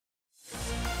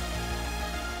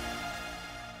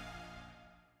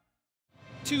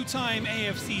Two-time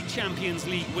AFC Champions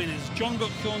League winners Jeonbuk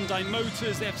Hyundai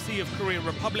Motors FC of Korea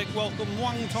Republic welcome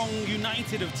Muangthong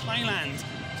United of Thailand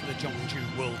to the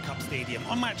Jeonju World Cup Stadium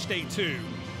on match day 2.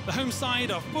 The home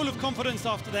side are full of confidence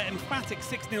after their emphatic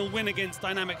 6-0 win against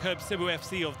dynamic Herb Cebu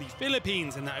FC of the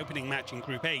Philippines in their opening match in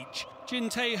Group H.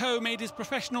 Tae-Ho made his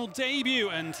professional debut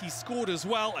and he scored as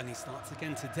well, and he starts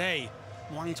again today.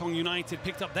 Muangthong United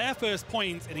picked up their first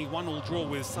point in a 1-1 draw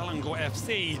with Selangor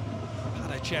FC.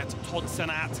 Padachet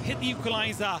Todsanat hit the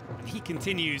equaliser and he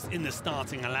continues in the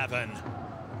starting 11.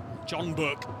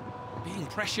 Jeonbuk being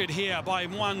pressured here by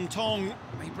Muangthong.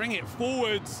 They bring it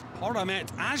forwards. Poramet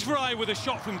Ajvarai with a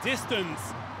shot from distance.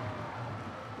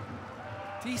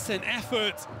 Decent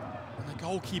effort. And the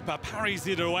goalkeeper parries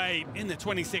it away in the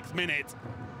 26th minute.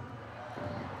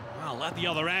 Well, at the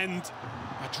other end,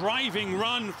 a driving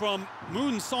run from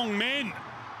Seon-min.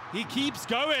 He keeps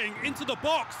going into the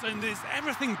box and is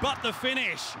everything but the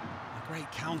finish. A great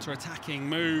counter-attacking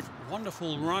move.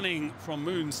 Wonderful running from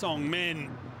Seon-min.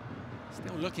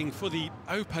 Still looking for the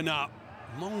opener.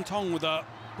 Muangthong with a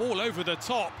ball over the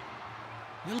top.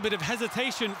 A little bit of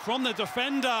hesitation from the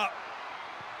defender.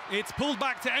 It's pulled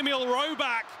back to Emil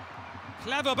Robak.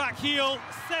 Clever back heel,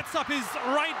 sets up his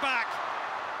right back.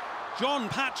 John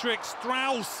Patrick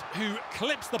Strauss, who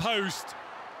clips the post.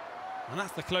 And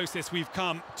that's the closest we've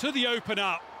come to the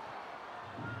opener.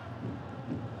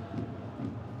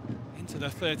 Into the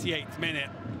 38th minute.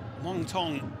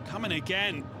 Muangthong coming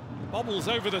again. Bobbles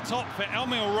over the top for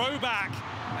Emil Robak.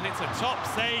 And it's a top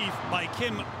save by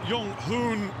Kim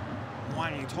Yong-hoon.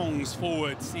 Muangthong's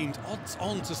forward seemed odds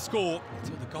on to score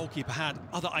until the goalkeeper had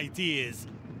other ideas.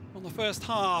 On the first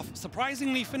half,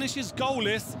 surprisingly finishes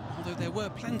goalless, although there were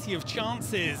plenty of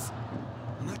chances.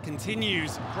 And that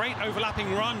continues. Great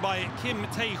overlapping run by Kim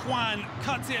Tae-Hwan,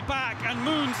 cuts it back, and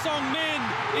Seon-min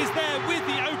is there with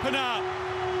the opener.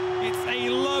 It's a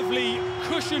lovely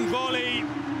cushion volley.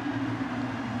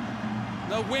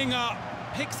 The winger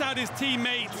picks out his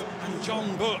teammate, and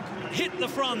Jeonbuk hit the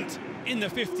front in the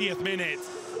 50th minute.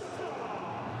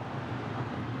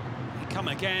 They come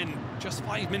again just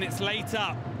 5 minutes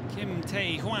later. Kim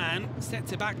Tae-Hwan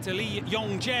sets it back to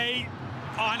Yeong-jae.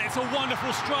 Oh, and it's a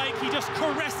wonderful strike. He just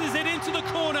caresses it into the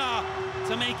corner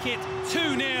to make it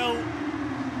 2-0.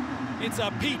 It's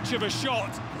a peach of a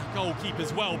shot. The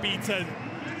goalkeeper's well beaten.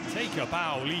 Take a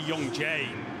bow, Yeong-jae.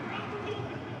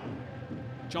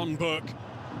 Jeonbuk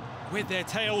with their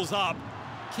tails up.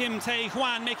 Kim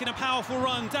Tae-Hwan making a powerful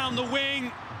run down the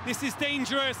wing. This is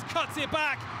dangerous, cuts it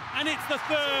back, and it's the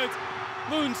third.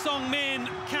 Seon-min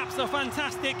caps a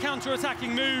fantastic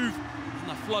counter-attacking move, and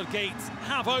the floodgates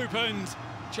have opened.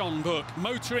 Jeonbuk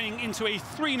motoring into a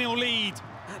 3-0 lead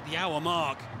at the hour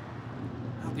mark.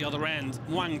 At the other end,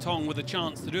 Muangthong with a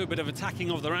chance to do a bit of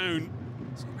attacking of their own.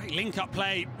 Some great link-up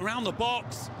play around the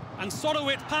box, and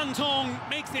Sorawit Panthong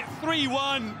makes it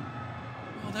 3-1.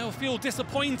 Well, they'll feel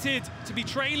disappointed to be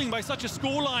trailing by such a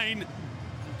scoreline.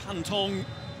 And Panthong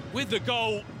with the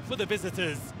goal for the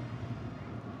visitors.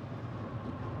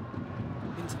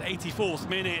 Into the 84th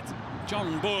minute,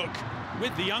 Jeonbuk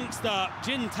with the youngster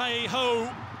Tae-Ho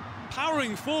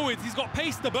powering forwards. He's got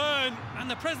pace to burn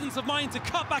and the presence of mind to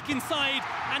cut back inside,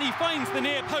 and he finds the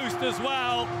near post as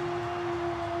well.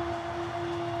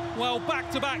 Well,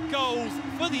 back-to-back goals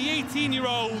for the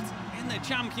 18-year-old in the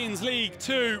Champions League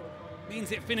Two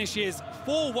means it finishes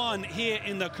 4-1 here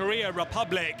in the Korea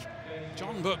Republic.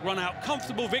 Jeonbuk run out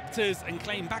comfortable victors and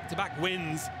claim back-to-back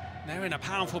wins. They're in a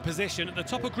powerful position at the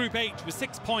top of Group H with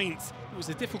 6 points. It was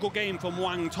a difficult game for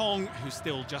Muangthong, who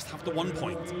still just have the 1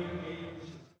 point.